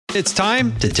It's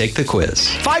time to take the quiz.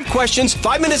 5 questions,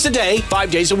 5 minutes a day,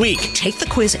 5 days a week. Take the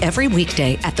quiz every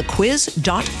weekday at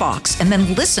thequiz.fox and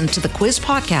then listen to the quiz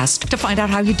podcast to find out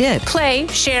how you did. Play,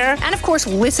 share, and of course,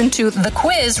 listen to the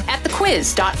quiz at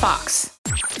thequiz.fox.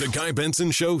 The Guy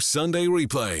Benson Show Sunday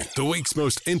Replay. The week's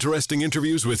most interesting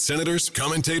interviews with senators,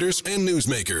 commentators, and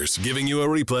newsmakers. Giving you a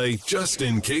replay just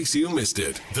in case you missed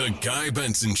it. The Guy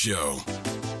Benson Show.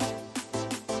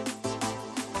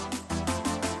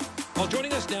 Well,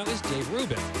 joining us now is Dave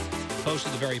Rubin, host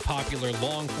of the very popular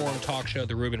long-form talk show,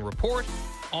 The Rubin Report,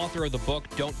 author of the book,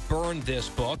 Don't Burn This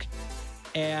Book.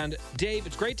 And Dave,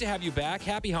 it's great to have you back.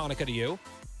 Happy Hanukkah to you.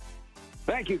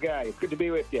 Thank you, Guy. It's good to be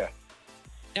with you.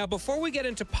 Now, before we get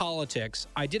into politics,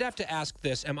 I did have to ask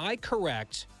this. Am I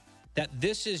correct that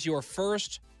this is your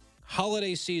first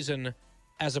holiday season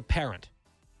as a parent?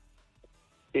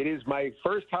 It is my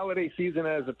first holiday season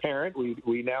as a parent.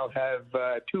 We now have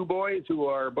 2 boys who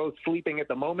are both sleeping at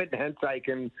the moment, hence I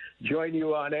can join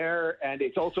you on air. And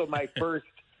it's also my first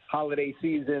holiday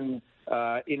season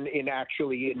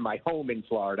in my home in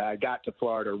Florida. We got to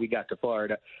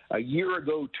Florida a year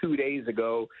ago, 2 days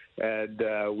ago, and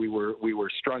we were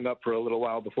strung up for a little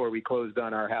while before we closed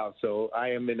on our house. So I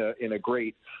am in a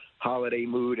great holiday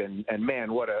mood, and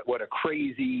man, what a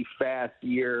crazy fast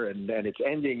year, and it's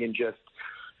ending in just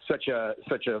such a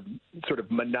sort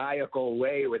of maniacal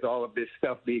way with all of this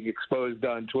stuff being exposed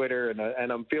on Twitter,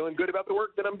 and I'm feeling good about the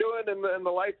work that I'm doing and the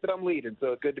life that I'm leading.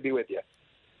 So it's good to be with you.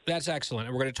 That's excellent.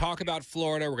 And we're going to talk about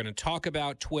Florida. We're going to talk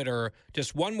about Twitter.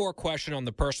 Just one more question on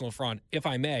the personal front, if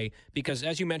I may, because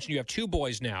as you mentioned, you have 2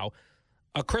 boys now.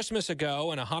 A Christmas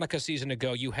ago and a Hanukkah season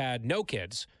ago, you had no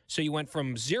kids. So you went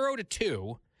from 0 to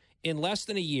 2 in less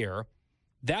than a year.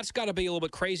 That's got to be a little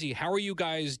bit crazy. How are you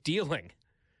guys dealing?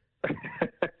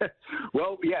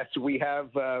 Well, yes, we have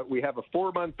a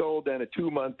 4-month-old and a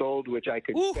 2-month-old, which I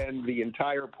could spend the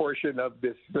entire portion of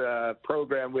this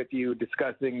program with you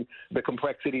discussing the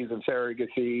complexities of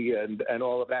surrogacy and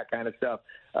all of that kind of stuff.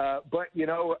 But,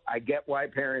 I get why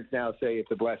parents now say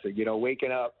it's a blessing.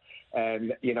 Waking up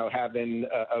and, having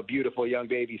a beautiful young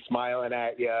baby smiling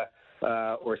at you,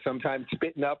 or sometimes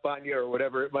spitting up on you or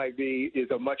whatever it might be is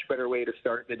a much better way to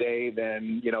start the day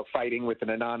than, fighting with an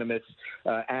anonymous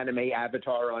anime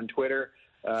avatar on Twitter.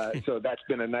 So that's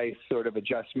been a nice sort of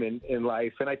adjustment in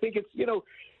life. And I think it's,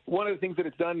 one of the things that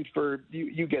it's done for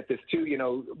you get this too,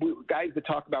 guys that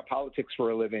talk about politics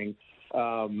for a living,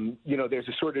 there's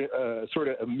a sort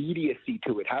of immediacy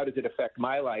to it. How does it affect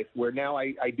my life? Where now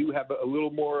I do have a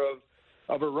little more of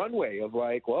a runway of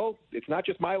like, well, it's not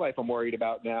just my life I'm worried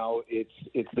about now.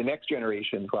 It's the next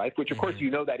generation's life, which of course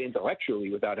that intellectually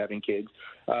without having kids.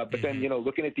 But then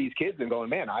looking at these kids and going,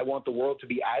 man, I want the world to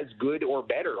be as good or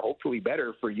better, hopefully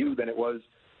better for you than it was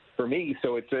for me.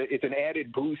 So it's an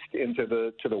added boost into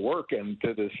the work and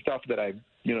to the stuff that I've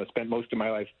spent most of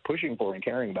my life pushing for and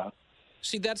caring about.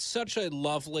 See, that's such a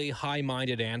lovely,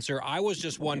 high-minded answer. I was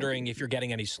just wondering if you're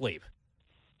getting any sleep.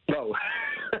 No.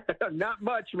 Not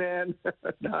much, man.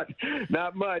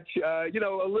 Not much. A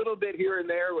little bit here and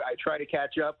there. I try to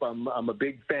catch up. I'm a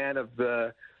big fan of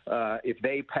the if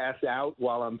they pass out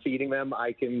while I'm feeding them,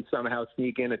 I can somehow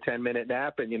sneak in a 10-minute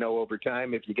nap. And, over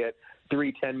time, if you get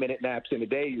 3 10-minute naps in a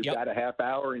day, you've got a half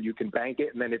hour and you can bank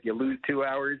it. And then if you lose 2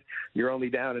 hours, you're only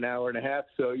down an hour and a half.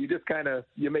 So you just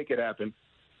you make it happen.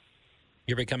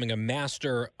 You're becoming a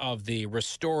master of the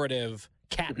restorative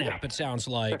cat nap, it sounds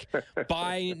like,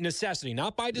 by necessity,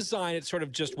 not by design. It's sort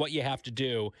of just what you have to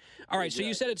do. All right, so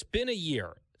you said it's been a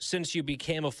year since you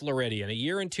became a Floridian. A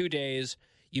year and 2 days.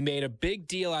 You made a big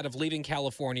deal out of leaving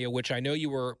California, which I know you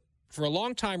were, for a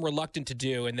long time, reluctant to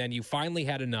do, and then you finally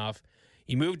had enough.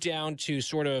 You moved down to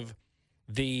sort of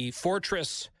the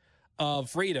fortress of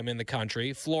freedom in the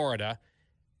country, Florida.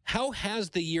 How has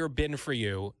the year been for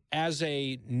you as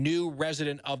a new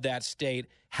resident of that state?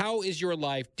 How is your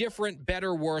life different,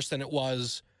 better, worse than it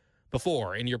was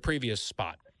before in your previous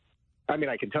spot? I mean,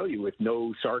 I can tell you with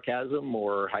no sarcasm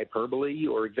or hyperbole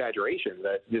or exaggeration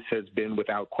that this has been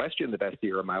without question the best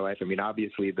year of my life. I mean,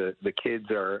 obviously the kids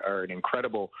are an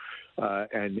incredible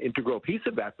and integral piece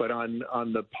of that. But on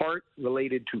the part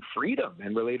related to freedom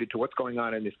and related to what's going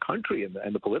on in this country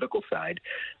and the political side,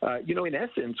 in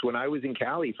essence, when I was in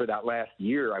Cali for that last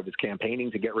year, I was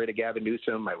campaigning to get rid of Gavin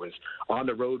Newsom. I was on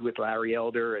the road with Larry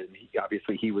Elder, and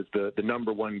he was the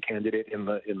number one candidate in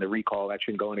the recall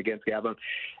election going against Gavin.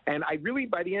 And I really,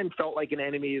 by the end, felt like an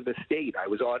enemy of the state. I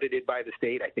was audited by the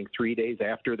state, I think 3 days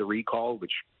after the recall,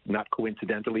 which not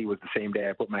coincidentally was the same day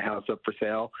I put my house up for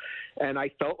sale. And I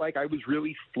felt like I was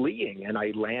really fleeing, and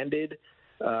I landed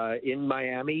in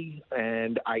Miami,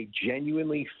 and I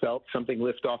genuinely felt something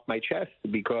lift off my chest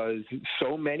because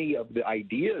so many of the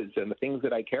ideas and the things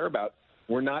that I care about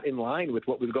were not in line with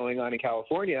what was going on in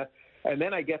California. And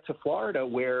then I get to Florida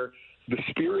where the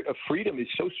spirit of freedom is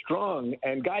so strong.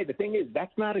 And, Guy, the thing is,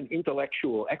 that's not an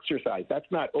intellectual exercise. That's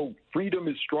not, oh, freedom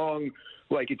is strong,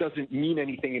 like it doesn't mean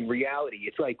anything in reality.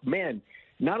 It's like, man,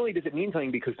 not only does it mean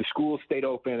something because the schools stayed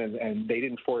open and they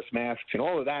didn't force masks and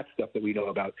all of that stuff that we know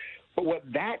about, but what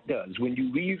that does, when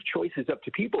you leave choices up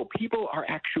to people, people are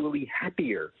actually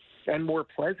happier and more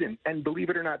pleasant. And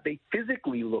believe it or not, they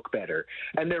physically look better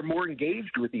and they're more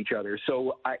engaged with each other.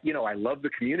 So, I love the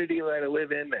community that I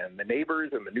live in and the neighbors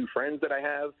and the new friends that I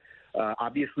have.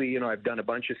 Obviously, I've done a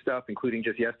bunch of stuff, including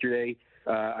just yesterday.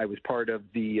 I was part of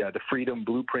the Freedom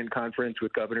Blueprint Conference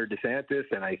with Governor DeSantis,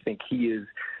 and I think he is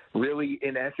really,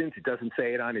 in essence, it doesn't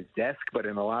say it on his desk, but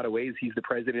in a lot of ways, he's the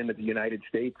president of the United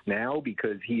States now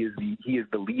because he is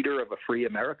the leader of a free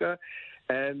America.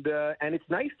 And it's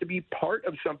nice to be part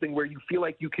of something where you feel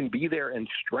like you can be there and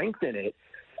strengthen it,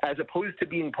 as opposed to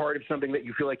being part of something that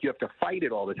you feel like you have to fight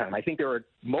it all the time. I think there are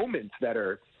moments that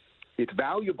it's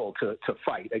valuable to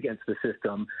fight against the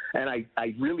system, and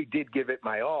I really did give it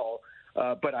my all,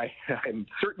 but I'm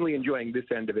certainly enjoying this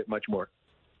end of it much more.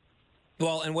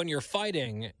 Well, and when you're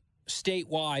fighting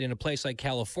statewide in a place like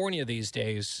California these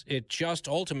days, it just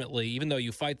ultimately, even though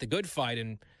you fight the good fight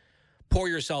and pour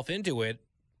yourself into it,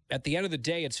 at the end of the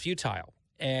day, it's futile.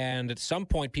 And at some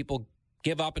point, people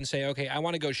give up and say, okay, I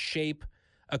want to go shape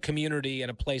a community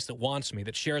and a place that wants me,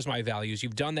 that shares my values.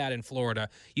 You've done that in Florida.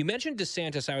 You mentioned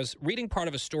DeSantis. I was reading part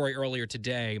of a story earlier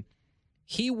today.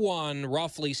 He won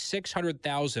roughly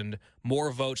 600,000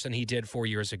 more votes than he did 4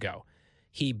 years ago.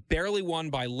 He barely won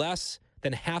by less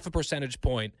than half a percentage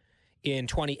point in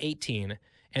 2018,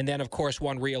 and then, of course,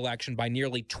 won re-election by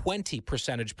nearly 20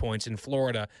 percentage points in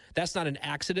Florida. That's not an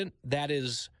accident. That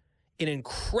is an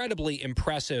incredibly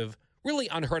impressive, really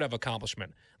unheard of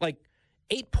accomplishment. Like,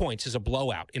 8 points is a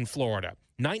blowout in Florida.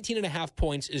 19.5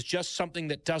 points is just something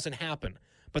that doesn't happen.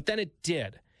 But then it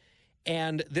did.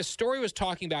 And this story was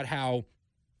talking about how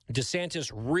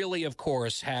DeSantis really, of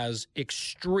course, has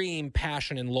extreme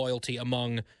passion and loyalty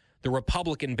among the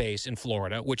Republican base in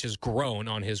Florida, which has grown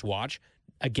on his watch.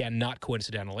 Again, not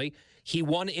coincidentally. He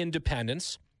won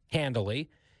independents handily,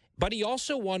 but he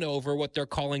also won over what they're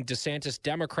calling DeSantis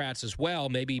Democrats as well,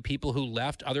 maybe people who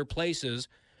left other places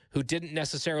who didn't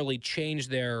necessarily change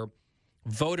their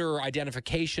voter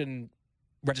identification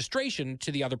registration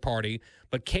to the other party,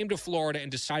 but came to Florida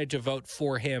and decided to vote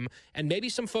for him, and maybe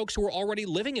some folks who were already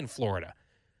living in Florida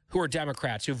who are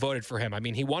Democrats who voted for him. I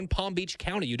mean, he won Palm Beach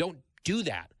County. You don't do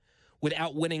that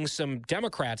without winning some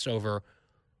Democrats over.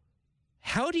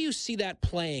 How do you see that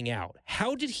playing out?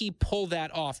 How did he pull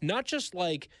that off? Not just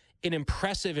like an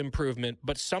impressive improvement,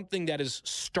 but something that is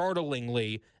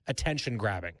startlingly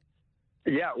attention-grabbing.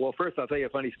 Yeah, well, first I'll tell you a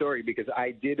funny story because I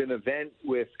did an event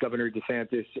with Governor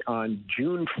DeSantis on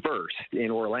June 1st in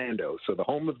Orlando, so the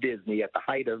home of Disney, at the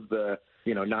height of the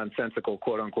nonsensical,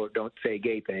 quote-unquote, don't say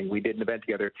gay thing. We did an event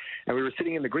together, and we were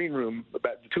sitting in the green room, the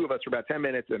two of us for about 10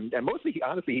 minutes, and mostly,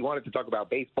 honestly, he wanted to talk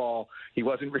about baseball. He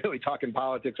wasn't really talking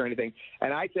politics or anything.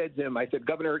 And I said to him,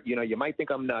 Governor, you might think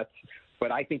I'm nuts,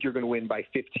 but I think you're going to win by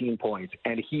 15 points.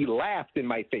 And he laughed in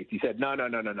my face. He said, no,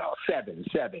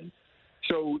 7.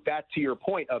 So that, to your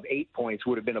point of 8 points,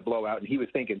 would have been a blowout, and he was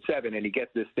thinking 7, and he gets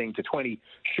this thing to 20.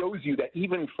 Shows you that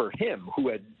even for him,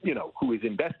 who is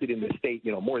invested in this state,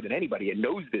 more than anybody, and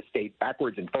knows this state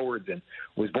backwards and forwards, and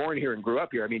was born here and grew up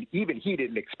here. I mean, even he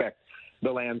didn't expect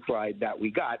the landslide that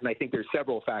we got. And I think there's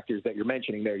several factors that you're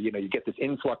mentioning there. You get this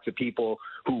influx of people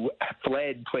who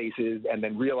fled places and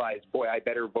then realized, boy, I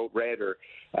better vote red or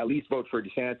at least vote for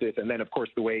DeSantis. And then, of course,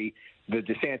 the way the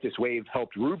DeSantis wave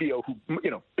helped Rubio, who,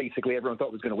 basically everyone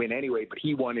thought was going to win anyway, but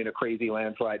he won in a crazy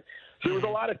landslide. So there was a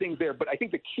lot of things there. But I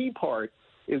think the key part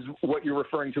is what you're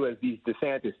referring to as these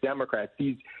DeSantis Democrats,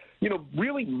 these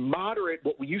really moderate,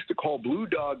 what we used to call blue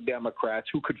dog Democrats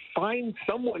who could find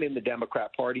someone in the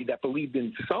Democrat Party that believed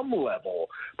in some level,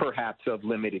 perhaps, of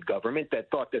limited government,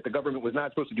 that thought that the government was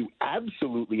not supposed to do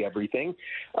absolutely everything.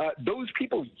 Those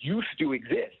people used to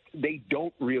exist. They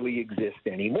don't really exist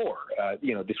anymore.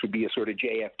 This would be a sort of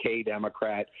JFK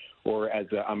Democrat, or as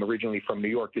I'm originally from New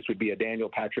York, this would be a Daniel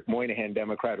Patrick Moynihan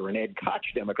Democrat or an Ed Koch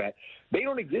Democrat. They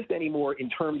don't exist anymore in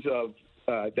terms of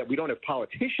that we don't have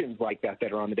politicians like that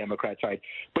are on the Democrat side,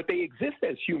 but they exist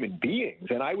as human beings.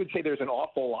 And I would say there's an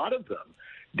awful lot of them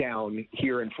down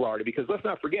here in Florida because let's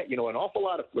not forget, an awful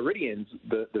lot of Floridians,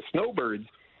 the snowbirds,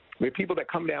 We have people that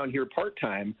come down here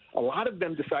part-time. A lot of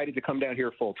them decided to come down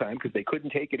here full-time because they couldn't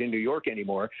take it in New York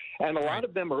anymore. And a lot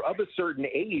of them are of a certain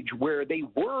age where they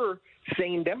were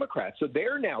sane Democrats. So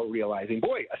they're now realizing,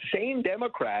 boy, a sane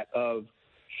Democrat of,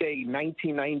 say,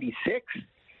 1996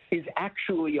 is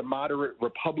actually a moderate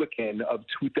Republican of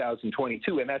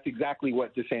 2022, and that's exactly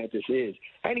what DeSantis is.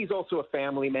 And he's also a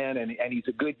family man, and he's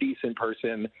a good, decent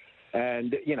person.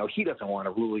 And, you know, he doesn't want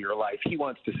to rule your life. He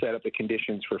wants to set up the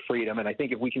conditions for freedom. And I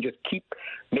think if we can just keep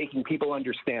making people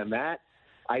understand that,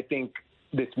 I think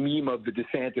this meme of the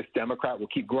DeSantis Democrat will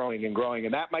keep growing and growing.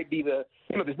 And that might be the,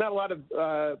 you know, there's not a lot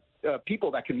of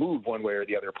people that can move one way or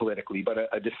the other politically, but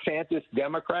a DeSantis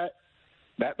Democrat,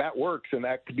 that works, and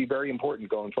that could be very important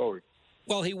going forward.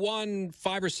 Well, he won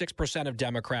 5 or 6% of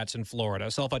Democrats in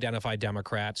Florida, self-identified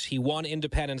Democrats. He won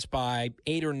independents by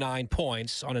 8 or 9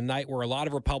 points on a night where a lot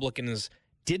of Republicans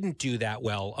didn't do that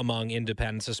well among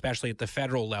independents, especially at the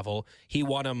federal level. He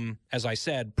won them, as I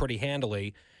said, pretty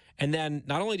handily. And then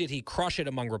not only did he crush it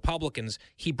among Republicans,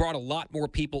 he brought a lot more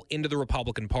people into the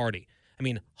Republican Party. I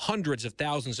mean, hundreds of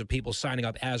thousands of people signing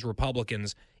up as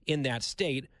Republicans in that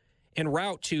state en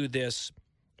route to this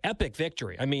epic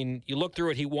victory. I mean, you look through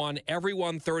it, he won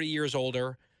everyone 30 years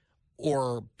older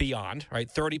or beyond, right,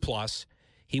 30 plus.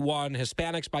 He won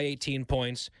Hispanics by 18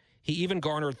 points. He even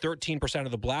garnered 13%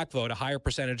 of the black vote, a higher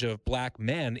percentage of black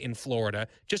men in Florida.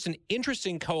 Just an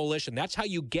interesting coalition. That's how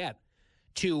you get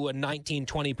to a 19,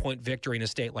 20-point victory in a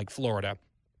state like Florida.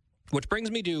 Which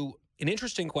brings me to an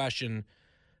interesting question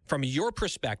from your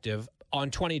perspective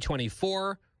on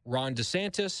 2024, Ron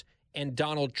DeSantis and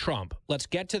Donald Trump. Let's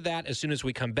get to that as soon as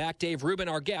we come back. Dave Rubin,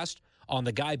 our guest on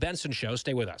The Guy Benson Show.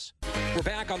 Stay with us. We're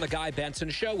back on The Guy Benson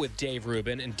Show with Dave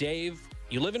Rubin. And Dave,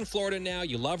 you live in Florida now.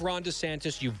 You love Ron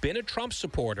DeSantis. You've been a Trump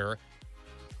supporter.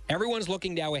 Everyone's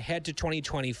looking now ahead to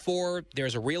 2024.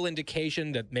 There's a real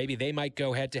indication that maybe they might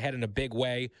go head-to-head in a big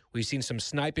way. We've seen some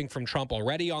sniping from Trump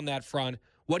already on that front.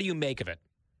 What do you make of it?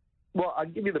 Well, I'll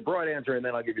give you the broad answer, and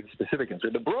then I'll give you the specific answer.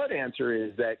 The broad answer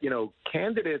is that, you know,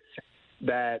 candidates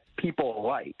that people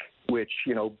like, which,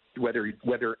 you know,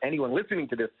 whether anyone listening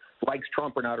to this likes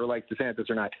Trump or not, or likes DeSantis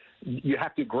or not, you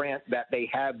have to grant that they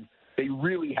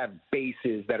really have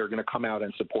bases that are going to come out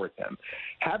and support them.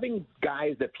 Having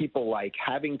guys that people like,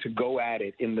 having to go at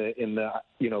it in the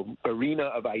you know, arena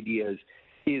of ideas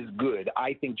is good,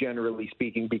 I think, generally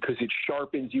speaking, because it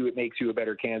sharpens you, it makes you a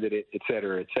better candidate, et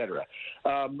cetera, et cetera.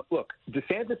 Look,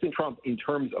 DeSantis and Trump, in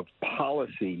terms of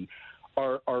policy,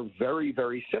 are very,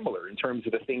 very similar in terms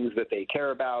of the things that they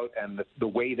care about and the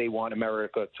way they want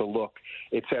America to look,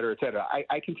 et cetera, et cetera.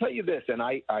 I can tell you this, and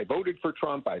I voted for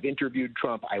Trump. I've interviewed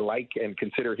Trump. I like and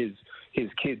consider his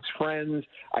kids friends.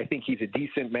 I think he's a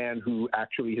decent man who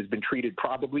actually has been treated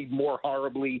probably more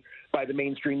horribly by the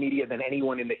mainstream media than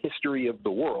anyone in the history of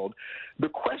the world. The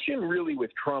question really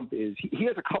with Trump is he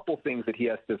has a couple things that he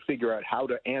has to figure out how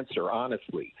to answer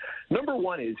honestly. Number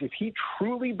one is if he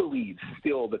truly believes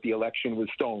still that the election was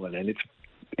stolen, and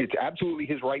it's absolutely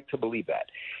his right to believe that.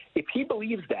 If he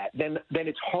believes that, then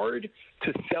it's hard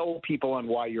to sell people on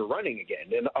why you're running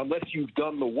again, and unless you've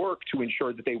done the work to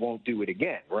ensure that they won't do it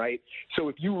again, right? So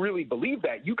if you really believe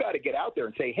that, you got to get out there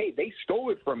and say, hey, they stole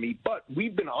it from me, but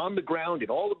we've been on the ground in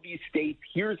all of these states.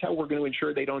 Here's how we're going to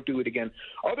ensure they don't do it again.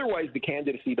 Otherwise, the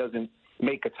candidacy doesn't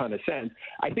make a ton of sense.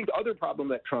 I think the other problem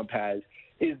that Trump has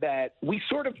is that we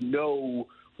sort of know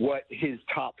what his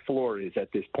top floor is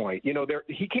at this point. You know,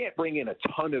 he can't bring in a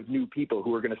ton of new people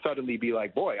who are going to suddenly be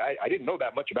like, boy, I didn't know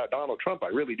that much about Donald Trump. I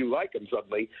really do like him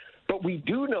suddenly. But we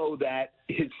do know that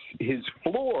his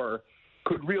floor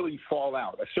could really fall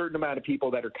out. A certain amount of people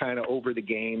that are kind of over the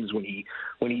games when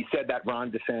he said that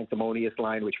Ron DeSanctimonious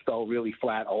line, which fell really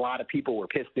flat, a lot of people were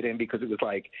pissed at him because it was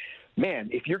like, man,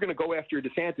 if you're going to go after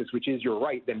DeSantis, which is your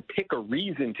right, then pick a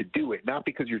reason to do it, not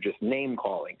because you're just name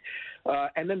calling.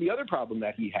 And then the other problem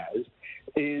that he has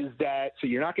is that, so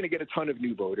you're not going to get a ton of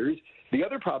new voters. The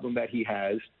other problem that he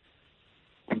has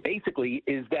basically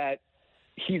is that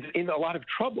he's in a lot of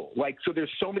trouble. Like, so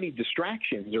there's so many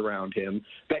distractions around him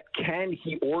that can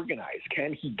he organize?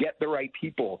 Can he get the right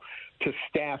people to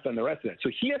staff and the rest of it? So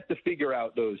he has to figure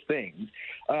out those things.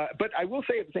 But I will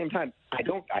say at the same time,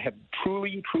 I have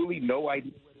truly no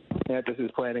idea what DeSantis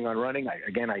is planning on running.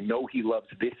 I know he loves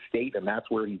this state and that's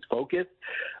where he's focused.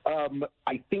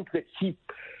 I think that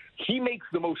he makes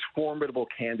the most formidable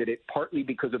candidate, partly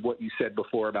because of what you said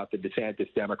before about the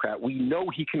DeSantis Democrat. We know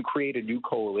he can create a new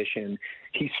coalition.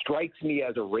 He strikes me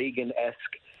as a Reagan-esque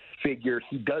figure.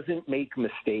 He doesn't make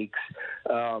mistakes.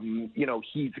 You know,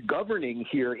 he's governing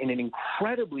here in an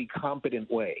incredibly competent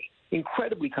way.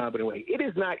 incredibly competent way. It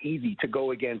is not easy to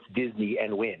go against Disney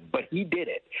and win, but he did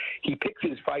it. He picks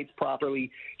his fights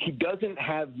properly. He doesn't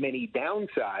have many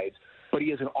downsides, but he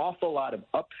has an awful lot of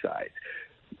upsides.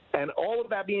 And all of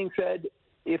that being said,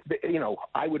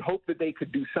 I would hope that they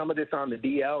could do some of this on the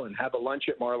DL and have a lunch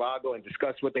at Mar-a-Lago and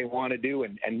discuss what they want to do.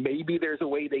 And maybe there's a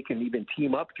way they can even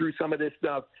team up through some of this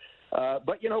stuff.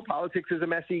 But politics is a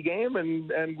messy game,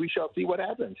 and we shall see what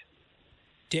happens.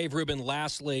 Dave Rubin,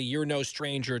 lastly, you're no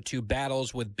stranger to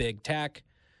battles with big tech,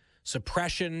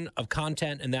 suppression of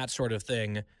content, and that sort of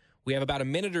thing. We have about a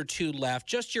minute or two left.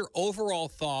 Just your overall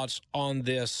thoughts on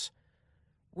this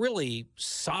really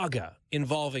saga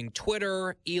involving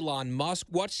Twitter, Elon Musk.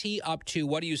 What's he up to?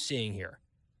 What are you seeing here?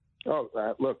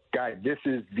 Look, guys, this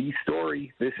is the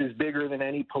story. This is bigger than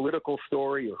any political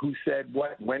story or who said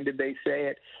what, when did they say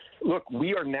it. Look,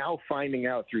 we are now finding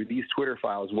out through these Twitter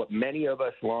files what many of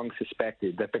us long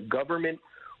suspected, that the government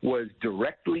was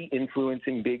directly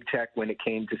influencing big tech when it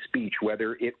came to speech,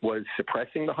 whether it was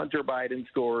suppressing the Hunter Biden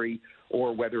story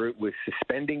or whether it was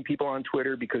suspending people on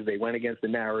Twitter because they went against the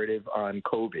narrative on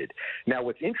COVID. Now,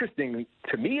 what's interesting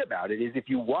to me about it is if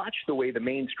you watch the way the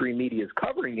mainstream media is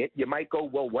covering it, you might go,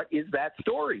 well, what is that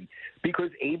story? Because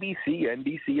ABC,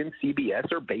 NBC, and CBS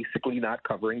are basically not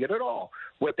covering it at all.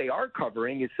 What they are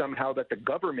covering is somehow that the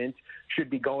government should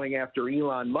be going after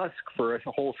Elon Musk for a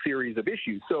whole series of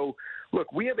issues. So,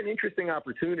 look, we have an interesting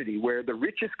opportunity where the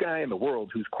richest guy in the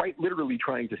world, who's quite literally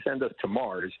trying to send us to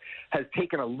Mars, has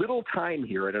taken a little time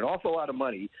here and an awful lot of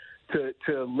money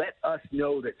to let us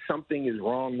know that something is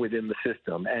wrong within the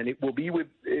system. And it will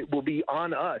be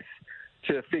on us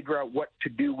to figure out what to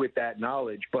do with that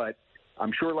knowledge. But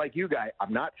I'm sure, like you guys,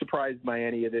 I'm not surprised by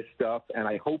any of this stuff, and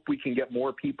I hope we can get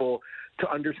more people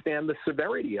to understand the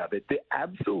severity of it. The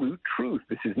absolute truth,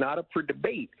 this is not up for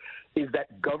debate, is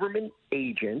that government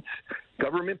agents,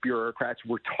 government bureaucrats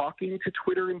were talking to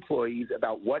Twitter employees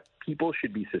about what people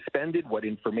should be suspended, what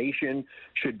information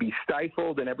should be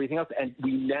stifled, and everything else. And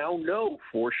we now know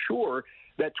for sure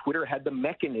that Twitter had the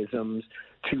mechanisms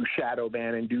to shadow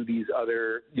ban and do these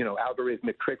other,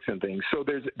 algorithmic tricks and things. So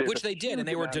there's which they did, and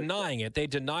they were denying it. They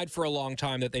denied for a long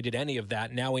time that they did any of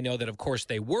that. Now we know that, of course,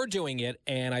 they were doing it.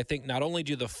 And I think not only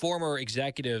do the former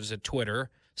executives at Twitter,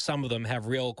 some of them have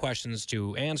real questions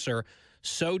to answer,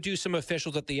 so do some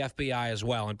officials at the FBI as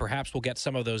well. And perhaps we'll get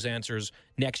some of those answers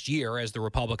next year as the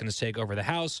Republicans take over the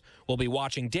House. We'll be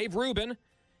watching Dave Rubin.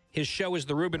 His show is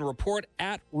The Rubin Report,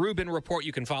 at Rubin Report.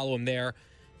 You can follow him there.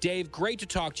 Dave, great to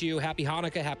talk to you. Happy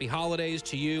Hanukkah, happy holidays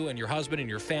to you and your husband and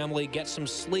your family. Get some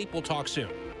sleep. We'll talk soon.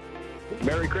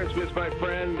 Merry Christmas, my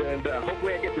friend, and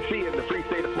hopefully I get to see you in the free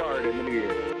state of Florida in the new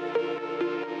year.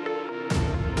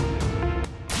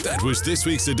 That was this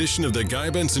week's edition of The Guy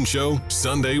Benson Show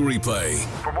Sunday Replay.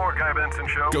 For more Guy Benson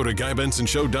Show, go to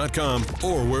GuyBensonShow.com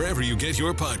or wherever you get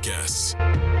your podcasts.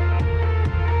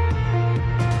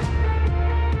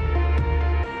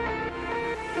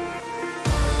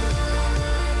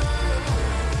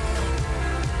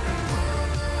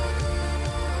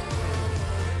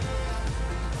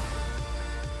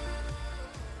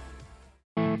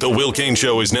 The Will Cain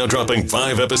Show is now dropping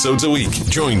 5 episodes a week.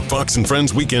 Join Fox &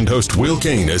 Friends weekend host Will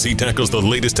Cain as he tackles the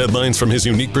latest headlines from his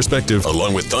unique perspective,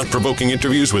 along with thought-provoking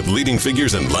interviews with leading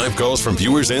figures and live calls from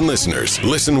viewers and listeners.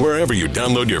 Listen wherever you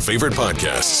download your favorite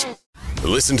podcasts.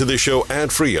 Listen to the show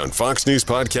ad-free on Fox News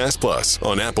Podcast Plus,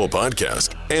 on Apple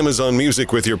Podcast, Amazon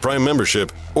Music with your Prime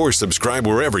membership, or subscribe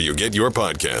wherever you get your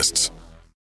podcasts.